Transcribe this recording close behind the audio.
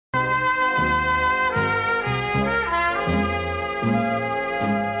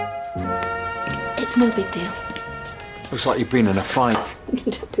It's no big deal. Looks like you've been in a fight.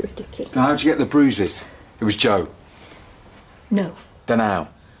 Don't be ridiculous. Now, how'd you get the bruises? It was Joe. No. Then how?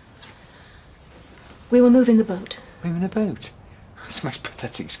 We were moving the boat. Moving a boat? That's the most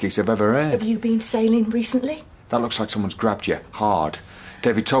pathetic excuse I've ever heard. Have you been sailing recently? That looks like someone's grabbed you hard.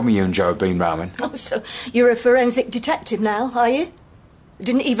 David told me you and Joe have been rowing. Oh, so you're a forensic detective now, are you?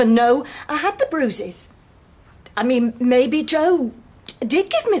 Didn't even know I had the bruises. I mean, maybe Joe did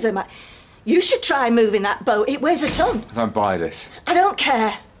give me them. You should try moving that boat. It weighs a ton. I don't buy this. I don't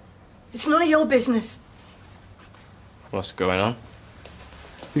care. It's none of your business. What's going on?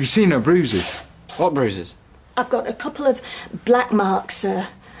 Have you seen her bruises? What bruises? I've got a couple of black marks, I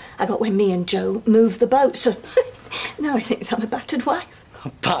got when me and Joe moved the boat, so now he thinks I'm a battered wife. A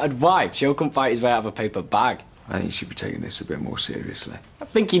battered wife? Joe couldn't fight his way out of a paper bag. I think you should be taking this a bit more seriously. I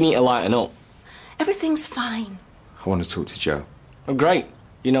think you need to lighten up. Everything's fine. I want to talk to Joe. Oh, great.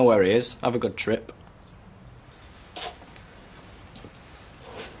 You know where he is. Have a good trip.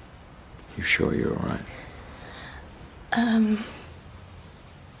 You sure you're all right?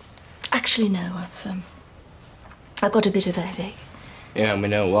 Actually, no, I've got a bit of a headache. Yeah, we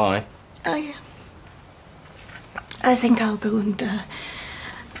know why. I think I'll go and lie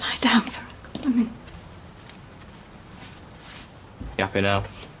down for a couple of minutes. You happy now?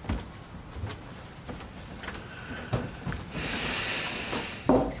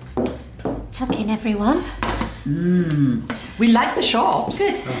 Tuck in, everyone. We like the shops.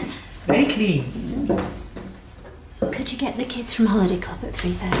 Good. Very clean. Could you get the kids from Holiday Club at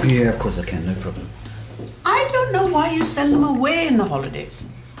 3:30? Yeah, of course I can, no problem. I don't know why you send them away in the holidays.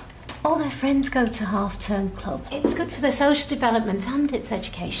 All their friends go to half-term club. It's good for their social development and it's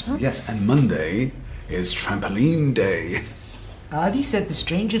educational. Yes, and Monday is trampoline day. Adi said the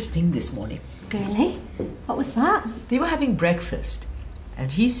strangest thing this morning. Really? What was that? They were having breakfast,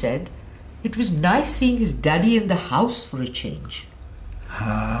 and he said it was nice seeing his daddy in the house for a change.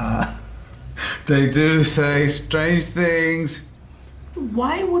 They do say strange things.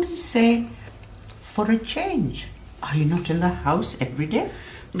 Why would he say for a change? Are you not in the house every day?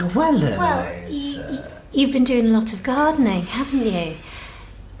 Well, you've been doing a lot of gardening, haven't you?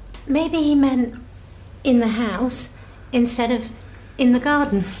 Maybe he meant in the house instead of in the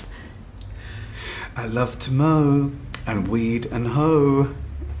garden. I love to mow and weed and hoe.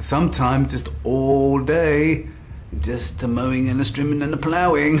 Sometimes just all day. Just the mowing and the trimming and the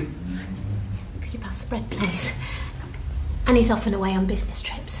ploughing. Could you pass the bread, please? And he's often away on business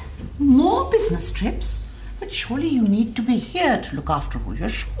trips. More business trips? But surely you need to be here to look after all your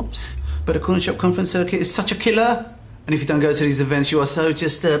shops. But a corner shop conference circuit is such a killer. And if you don't go to these events, you are so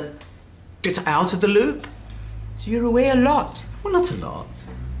just a bit out of the loop. So you're away a lot. Well, not a lot.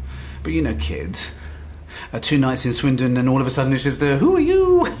 But you know, kids. 2 nights in Swindon and all of a sudden it's just who are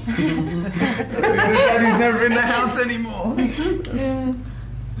you? Daddy's never in the house anymore.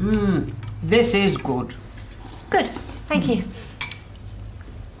 This is good. Good, thank you.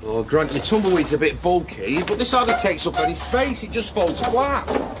 Oh, Grant, your tumbleweed's a bit bulky, but this hardly takes up any space. It just falls flat.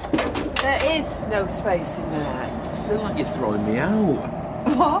 There is no space in there. I feel like you're throwing me out.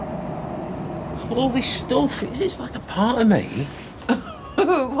 What? All this stuff, it's like a part of me.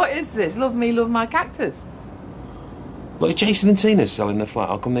 What is this? Love me, love my cactus. Look, if Jason and Tina's selling the flat,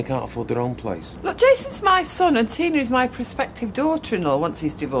 how come they can't afford their own place? Look, Jason's my son and Tina is my prospective daughter-in-law once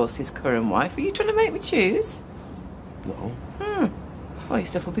he's divorced his current wife. Are you trying to make me choose? No. Well, your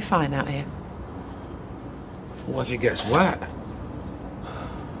stuff will be fine out here. What if it gets wet?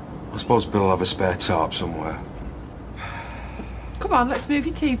 I suppose Bill will have a spare tarp somewhere. Come on, let's move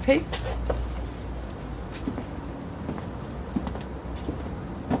your teepee.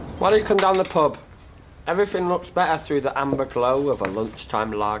 Why don't you come down the pub? Everything looks better through the amber glow of a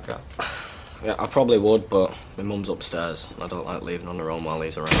lunchtime lager. Yeah, I probably would, but my mum's upstairs. I don't like leaving on her own while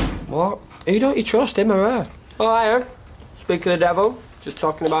he's around. What? Who don't you trust, him or her? Oh, Aaron. Speak of the devil. Just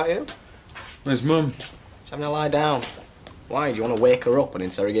talking about you. Where's Mum? She's having to lie down. Why? Do you want to wake her up and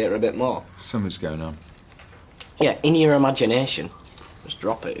interrogate her a bit more? Something's going on. Yeah, in your imagination. Just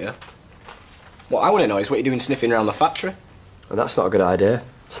drop it, yeah? What I want to know is what you're doing sniffing around the factory. And that's not a good idea.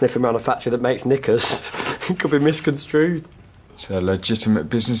 Sniffing around a factory that makes knickers could be misconstrued. It's a legitimate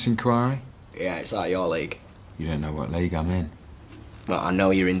business inquiry? Yeah, it's out of your league. You don't know what league I'm in. Well, I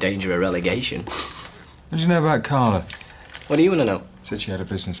know you're in danger of relegation. What do you know about Carla? What do you want to know? Said she had a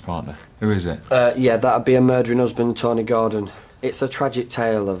business partner. Who is it? Yeah, that'd be a murdering husband, Tony Gordon. It's a tragic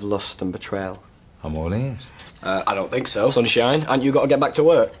tale of lust and betrayal. I'm all ears. I don't think so. Sunshine, ain't you got to get back to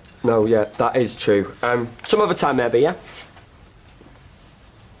work? No, yeah, that is true. Some other time maybe, yeah?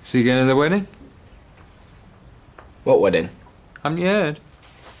 So you going to the wedding? What wedding? Haven't you heard?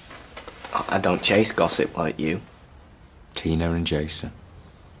 I don't chase gossip like you. Tina and Jason.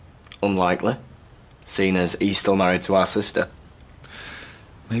 Unlikely, seeing as he's still married to our sister.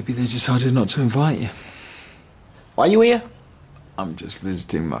 Maybe they decided not to invite you. Why are you here? I'm just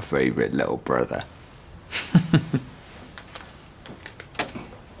visiting my favourite little brother.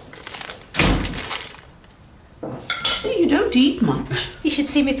 You don't eat much. You should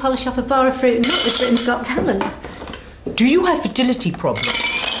see me polish off a bar of fruit and nut with Britain's Got Talent. Do you have fertility problems?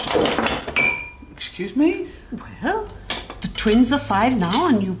 Excuse me? Well, the twins are 5 now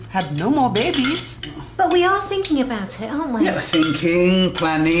and you've had no more babies. But we are thinking about it, aren't we? Yeah, thinking,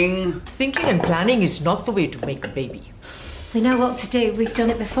 planning. Thinking and planning is not the way to make a baby. We know what to do. We've done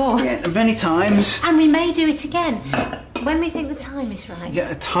it before. Yeah, many times. And we may do it again. When we think the time is right.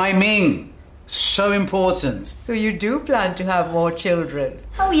 Yeah, timing. So important. So you do plan to have more children?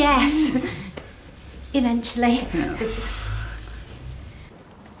 Oh, yes. Eventually.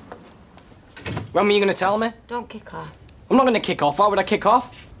 When were you going to tell me? Don't kick off. I'm not going to kick off. Why would I kick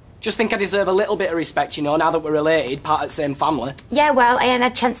off? Just think I deserve a little bit of respect, you know, now that we're related, part of the same family. Yeah, well, I ain't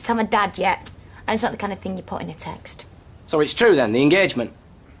had a chance to tell my dad yet. And it's not the kind of thing you put in a text. So it's true then, the engagement?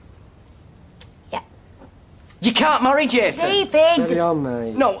 Yeah. You can't marry Jason. David! Steady on,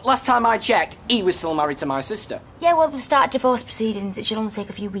 mate. No, last time I checked, he was still married to my sister. Yeah, well, we'll start divorce proceedings. It should only take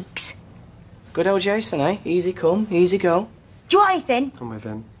a few weeks. Good old Jason, eh? Easy come, easy go. Do you want anything? Come with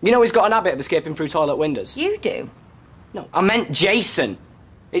him. You know he's got an habit of escaping through toilet windows. You do. No, I meant Jason.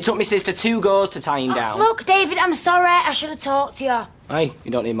 It took my sister 2 goes to tie him down. Look, David, I'm sorry. I should have talked to you. Hey,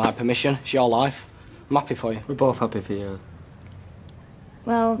 you don't need my permission. It's your life. I'm happy for you. We're both happy for you.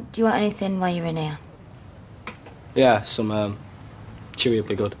 Well, do you want anything while you're in here? Yeah, some, chewy would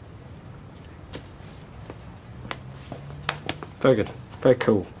be good. Very good. Very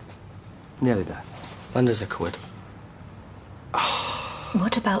cool. Nearly there. Lend us a quid.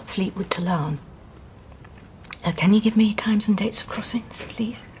 What about Fleetwood to Larne? Can you give me times and dates of crossings,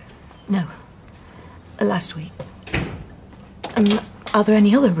 please? No. Last week. Are there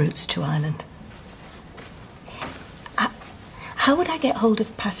any other routes to Ireland? How would I get hold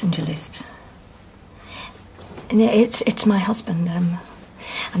of passenger lists? It's my husband.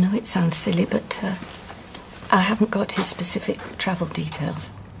 I know it sounds silly, but I haven't got his specific travel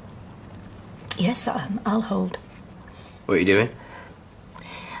details. Yes, I'll hold. What are you doing?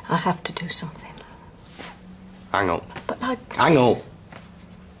 I have to do something. Hang up. But Hang up.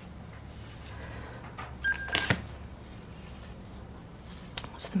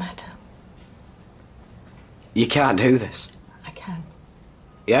 What's the matter? You can't do this. I can.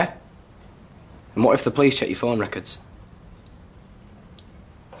 Yeah? And what if the police check your phone records?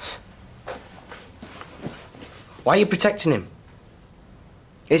 Why are you protecting him?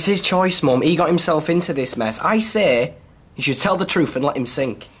 It's his choice, Mum. He got himself into this mess. I say you should tell the truth and let him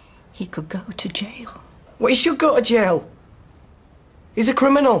sink. He could go to jail. Well, he should go to jail. He's a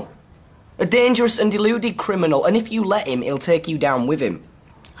criminal. A dangerous and deluded criminal. And if you let him, he'll take you down with him.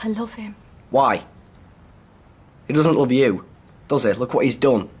 I love him. Why? He doesn't love you, does he? Look what he's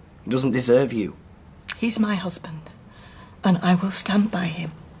done. He doesn't deserve you. He's my husband, and I will stand by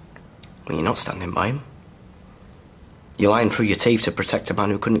him. Well, you're not standing by him. You're lying through your teeth to protect a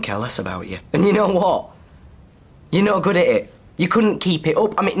man who couldn't care less about you. And you know what? You're not good at it. You couldn't keep it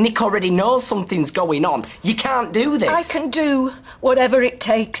up. I mean, Nick already knows something's going on. You can't do this. I can do whatever it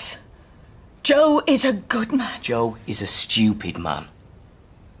takes. Joe is a good man. Joe is a stupid man.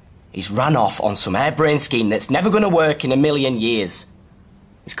 He's ran off on some harebrained scheme that's never going to work in a million years.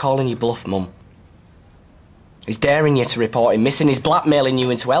 He's calling you bluff, Mum. He's daring you to report him missing. He's blackmailing you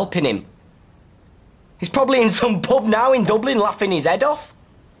into helping him. He's probably in some pub now in Dublin laughing his head off.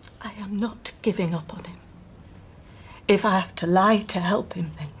 I am not giving up on him. If I have to lie to help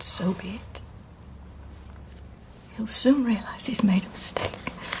him, then so be it. He'll soon realise he's made a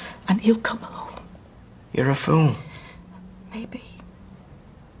mistake, and he'll come home. You're a fool. Maybe.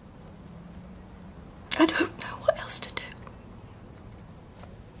 I don't know what else to do.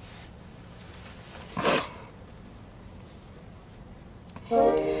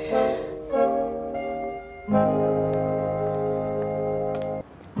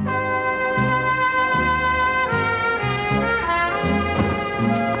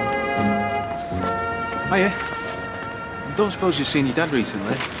 Hiya. I don't suppose you've seen your dad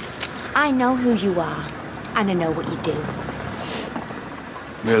recently? I know who you are, and I know what you do.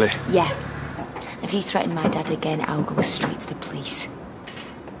 Really? Yeah. If you threaten my dad again, I'll go straight to the police.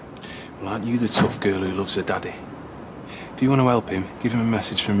 Well, aren't you the tough girl who loves her daddy? If you want to help him, give him a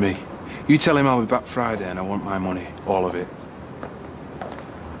message from me. You tell him I'll be back Friday and I want my money. All of it.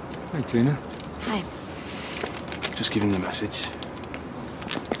 Hey, Tina. Hi. Just give him the message.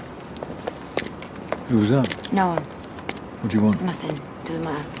 Who was that? No one. What do you want? Nothing. Doesn't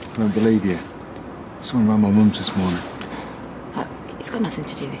matter. I don't believe you. Someone ran my mum's this morning. It's got nothing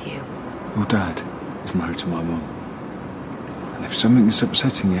to do with you. Your dad is married to my mum. And if something is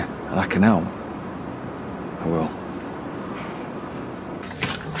upsetting you and I can help, I will.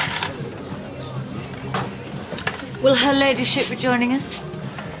 Will her ladyship be joining us?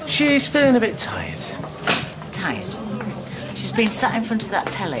 She's feeling a bit tired. Tired? She's been sat in front of that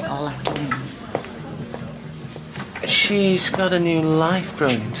telly all afternoon. She's got a new life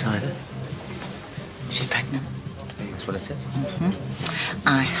growing inside her. She's pregnant. That's what I said.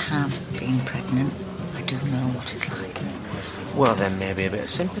 I have been pregnant. I do know what it's like. Well, then maybe a bit of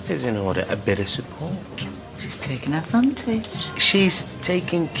sympathy's in order, a bit of support. She's taken advantage. She's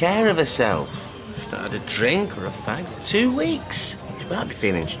taking care of herself. She's not had a drink or a fag for 2 weeks. She might be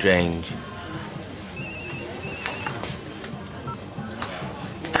feeling strange.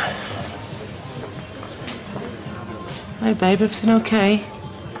 Hey, babe, everything okay?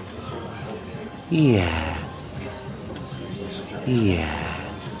 Yeah.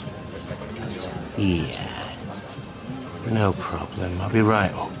 No problem. I'll be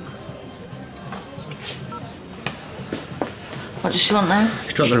right up. What does she want now?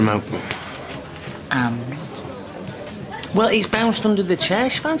 She's dropped the remote. Well, it's bounced under the chair.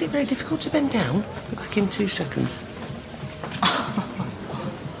 She finds it very difficult to bend down. Be back in 2 seconds.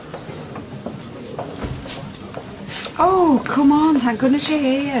 Oh, come on. Thank goodness you're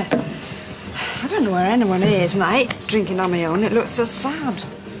here. I don't know where anyone is, and I hate drinking on my own. It looks so sad.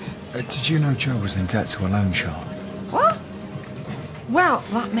 Did you know Joe was in debt to a loan shark? What? Well,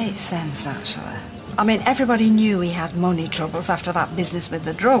 that makes sense, actually. I mean, everybody knew he had money troubles after that business with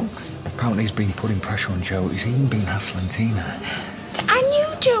the drugs. Apparently he's been putting pressure on Joe. He's even been hassling Tina. I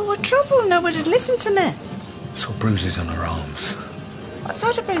knew Joe were trouble. Nobody'd listen to me. I saw bruises on her arms. What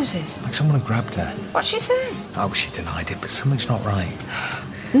sort of bruises? Like someone had grabbed her. What'd she say? Oh, she denied it, but something's not right.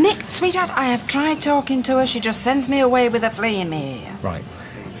 Nick, sweetheart, I have tried talking to her. She just sends me away with a flea in me ear. Right.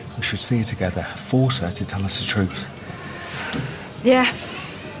 We should see her together. Force her to tell us the truth. Yeah.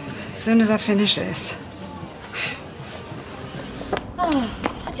 As soon as I finish this. Oh,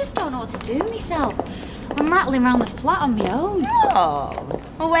 I just don't know what to do myself. I'm rattling around the flat on my own. Oh,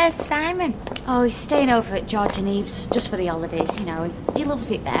 well, where's Simon? Oh, he's staying over at George and Eve's just for the holidays, you know, and he loves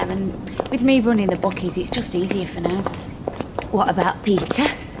it there. And with me running the bookies, it's just easier for now. What about Peter?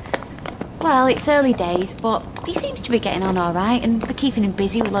 Well, it's early days, but he seems to be getting on all right, and they're keeping him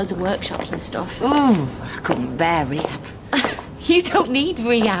busy with loads of workshops and stuff. Oh, I couldn't bear rehab. You don't need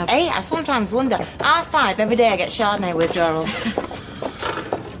rehab. Hey, I sometimes wonder. R5 every day I get Chardonnay withdrawal.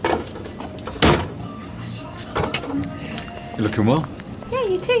 You're looking well. Yeah,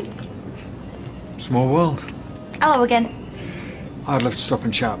 you too. Small world. Hello again. I'd love to stop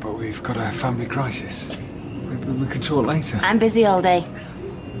and chat, but we've got a family crisis. Maybe we can talk later. I'm busy all day.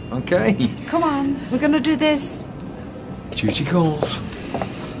 Okay. Come on, we're going to do this. Duty calls.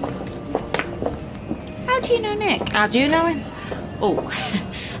 How do you know Nick? How do you know him? Oh,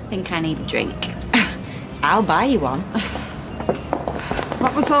 I think I need a drink. I'll buy you one.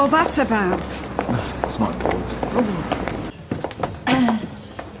 What was all that about? It's not important.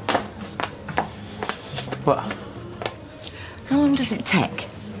 What? How long does it take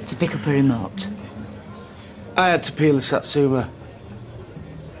to pick up a remote? I had to peel the Satsuma.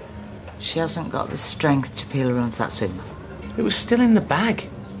 She hasn't got the strength to peel her own Satsuma. It was still in the bag.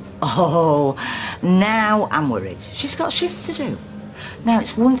 Oh, now I'm worried. She's got shifts to do. Now,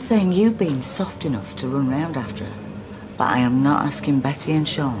 it's one thing you being soft enough to run round after her, but I am not asking Betty and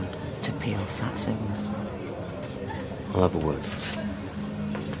Sean to peel Satsumas. I'll have a word.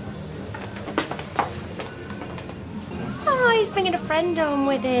 Oh, he's bringing a friend home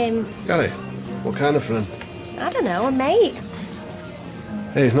with him. Gary, what kind of friend? I don't know, a mate.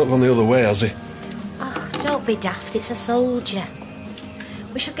 Hey, he's not gone the other way, has he? Oh, don't be daft, it's a soldier.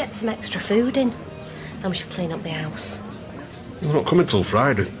 We should get some extra food in, and we should clean up the house. We're not coming till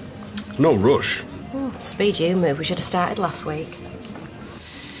Friday. No rush. Speed you move, we should have started last week.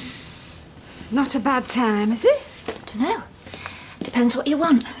 Not a bad time, is it? Dunno. Depends what you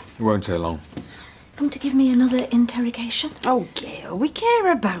want. It won't take long. Come to give me another interrogation? Oh, Gail, we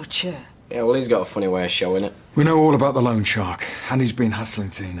care about you. Yeah, well, he's got a funny way of showing it. We know all about the loan shark, and he's been hassling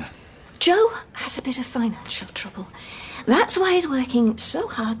Tina. Joe has a bit of financial trouble. That's why he's working so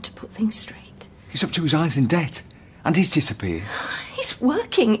hard to put things straight. He's up to his eyes in debt, and he's disappeared. He's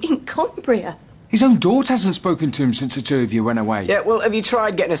working in Cumbria. His own daughter hasn't spoken to him since the two of you went away. Yeah, well, have you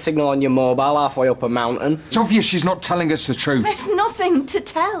tried getting a signal on your mobile halfway up a mountain? It's obvious she's not telling us the truth. There's nothing to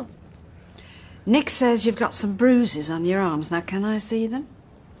tell. Nick says you've got some bruises on your arms. Now, can I see them?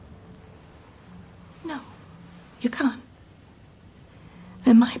 You can't.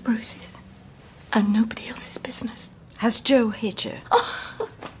 They're my bruises. And nobody else's business. Has Joe hit you? Oh,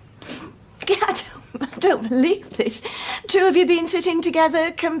 I don't believe this. Two of you been sitting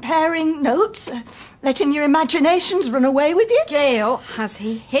together, comparing notes, letting your imaginations run away with you? Gail, has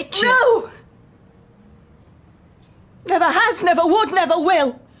he hit you? No! Never has, never would, never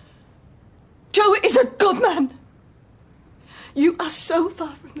will. Joe is a good man. You are so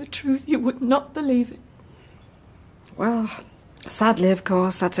far from the truth you would not believe it. Well, sadly, of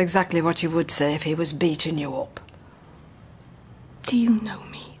course, that's exactly what you would say if he was beating you up. Do you know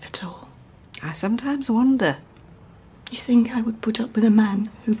me at all? I sometimes wonder. You think I would put up with a man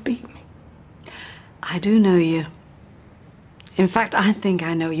who beat me? I do know you. In fact, I think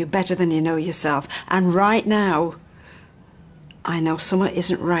I know you better than you know yourself. And right now, I know something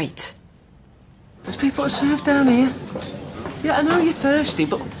isn't right. There's people to serve down here. Yeah, I know you're thirsty,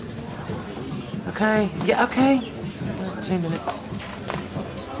 but... Okay, yeah, okay. 2 minutes.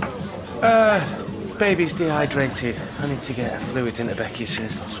 Baby's dehydrated. I need to get a fluid into Becky as soon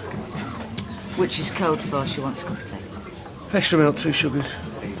as possible. Which is code for she wants a cup of tea. Extra milk, 2 sugars.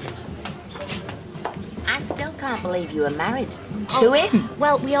 I still can't believe you were married. To him?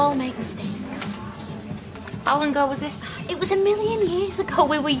 Well, we all make mistakes. How long ago was this? It was 1,000,000 years ago.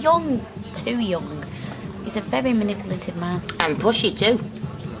 We were young. Too young. He's a very manipulative man. And pushy too.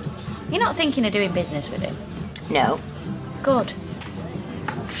 You're not thinking of doing business with him? No. Good.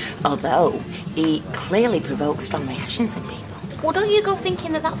 Although, he clearly provokes strong reactions in people. Well, don't you go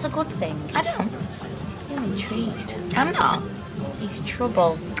thinking that that's a good thing? I don't. You're intrigued. I'm not. He's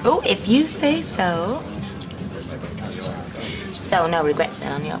trouble. Oh, if you say so. So, no regrets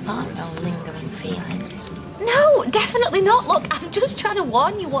then on your part? No lingering feelings? No, definitely not. Look, I'm just trying to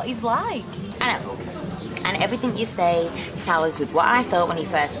warn you what he's like. I know. And everything you say tallies with what I thought when he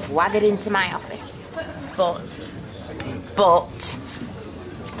first swaggered into my office. But...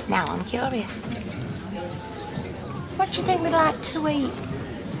 Now I'm curious. What do you think they'd like to eat?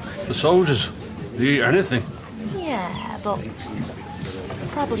 The soldiers, they eat anything. Yeah, but they're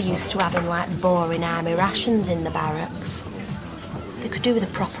probably used to having like boring army rations in the barracks. They could do with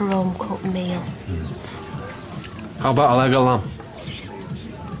a proper home-cooked meal. How about a leg of lamb?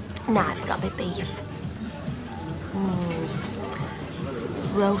 Nah, it's got to be beef.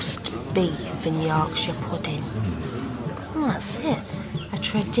 Roast beef and Yorkshire pudding. Well, that's it. A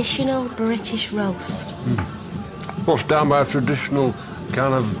traditional British roast. What's down by a traditional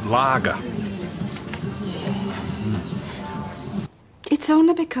kind of lager? It's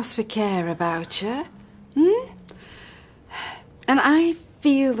only because we care about you. And I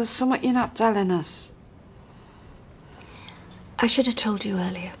feel there's something you're not telling us. I should have told you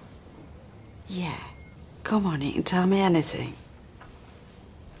earlier. Yeah. Come on, you can tell me anything.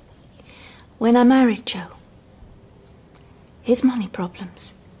 When I married Joe, his money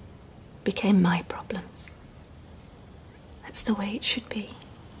problems became my problems. That's the way it should be.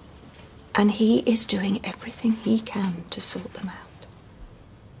 And he is doing everything he can to sort them out.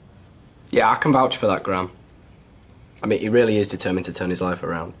 Yeah, I can vouch for that, Graham. I mean, he really is determined to turn his life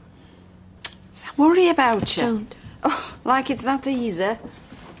around. So I worry about you. Don't. Oh, like it's that easy.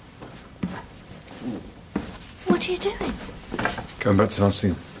 What are you doing? Going back to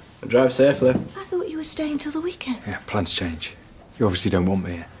Nottingham. Drive safely. I thought you were staying till the weekend. Yeah, plans change. You obviously don't want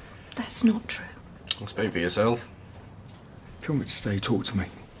me here. That's not true. Well, speak for yourself. If you want me to stay, talk to me.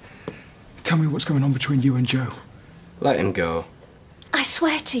 Tell me what's going on between you and Joe. Let him go. I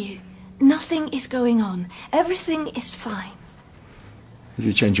swear to you, nothing is going on. Everything is fine. If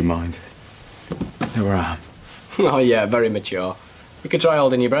you change your mind, know where I am. Oh, yeah, very mature. You could try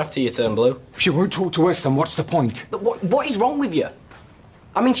holding your breath till you turn blue. If she won't talk to us, then what's the point? But what is wrong with you?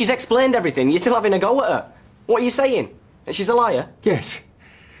 I mean, she's explained everything. You're still having a go at her. What are you saying? That she's a liar? Yes.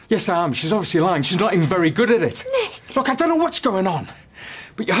 Yes, I am. She's obviously lying. She's not even very good at it. Nick! Look, I don't know what's going on.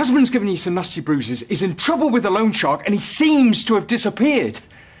 But your husband's given you some nasty bruises, he's in trouble with the loan shark, and he seems to have disappeared.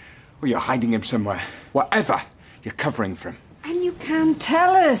 Or you're hiding him somewhere. Whatever, you're covering for him. And you can't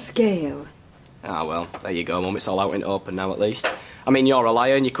tell us, Gail. Ah, well, there you go, Mum. It's all out in open now, at least. I mean, you're a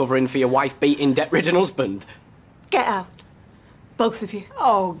liar and you're covering for your wife-beating, debt-ridden husband. Get out. Both of you.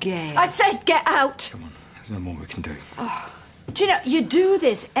 Oh, Gail. I said get out. Come on, there's no more we can do. Oh, do you know, you do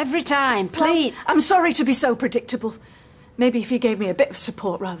this every time, please. Well, I'm sorry to be so predictable. Maybe if you gave me a bit of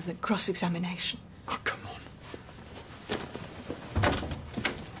support rather than cross-examination. Oh, come on.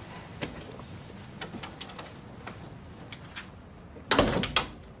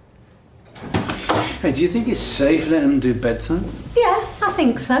 Hey, do you think it's safe letting them do bedtime? Yeah, I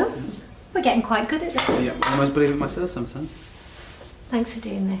think so. We're getting quite good at this. Yeah, I almost believe it myself sometimes. Thanks for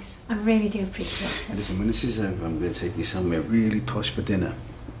doing this. I really do appreciate it. Listen, when this is over, I'm going to take you somewhere really posh for dinner.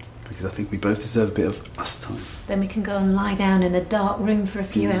 Because I think we both deserve a bit of us time. Then we can go and lie down in a dark room for a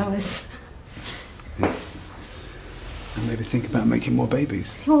few hours. Yeah. And maybe think about making more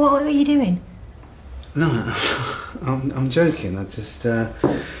babies. Well, what are you doing? No, I'm joking. It's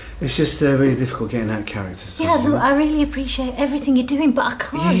just really difficult getting out of character stuff. Yeah, look, I really appreciate everything you're doing, but I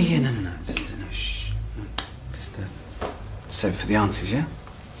can't. Yeah, no. Just, shh. Just save it for the aunties, yeah?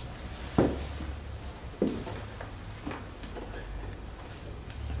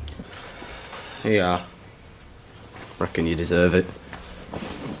 Yeah. Reckon you deserve it.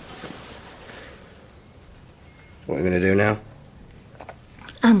 What are you going to do now?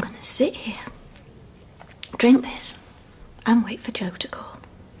 I'm going to sit here, drink this, and wait for Joe to call.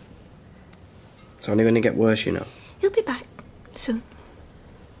 It's only going to get worse, you know. He'll be back soon.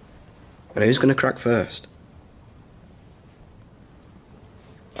 And who's going to crack first?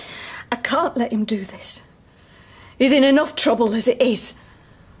 I can't let him do this. He's in enough trouble as it is.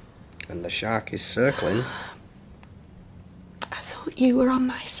 And the shark is circling. I thought you were on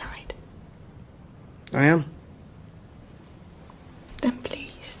my side. I am. Then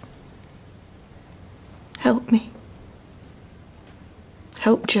please, help me.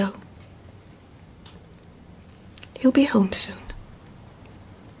 Help Joe. He'll be home soon.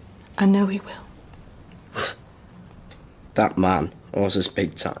 I know he will. That man owes us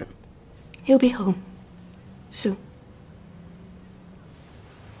big time. He'll be home soon.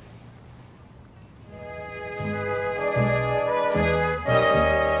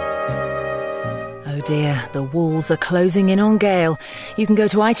 Oh dear, the walls are closing in on Gail. You can go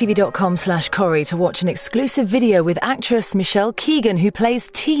to itv.com/Corrie to watch an exclusive video with actress Michelle Keegan, who plays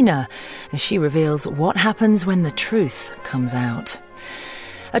Tina, as she reveals what happens when the truth comes out.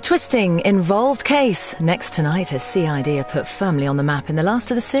 A twisting, involved case next tonight as CID are put firmly on the map in the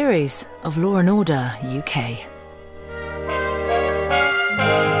last of the series of Law & Order UK.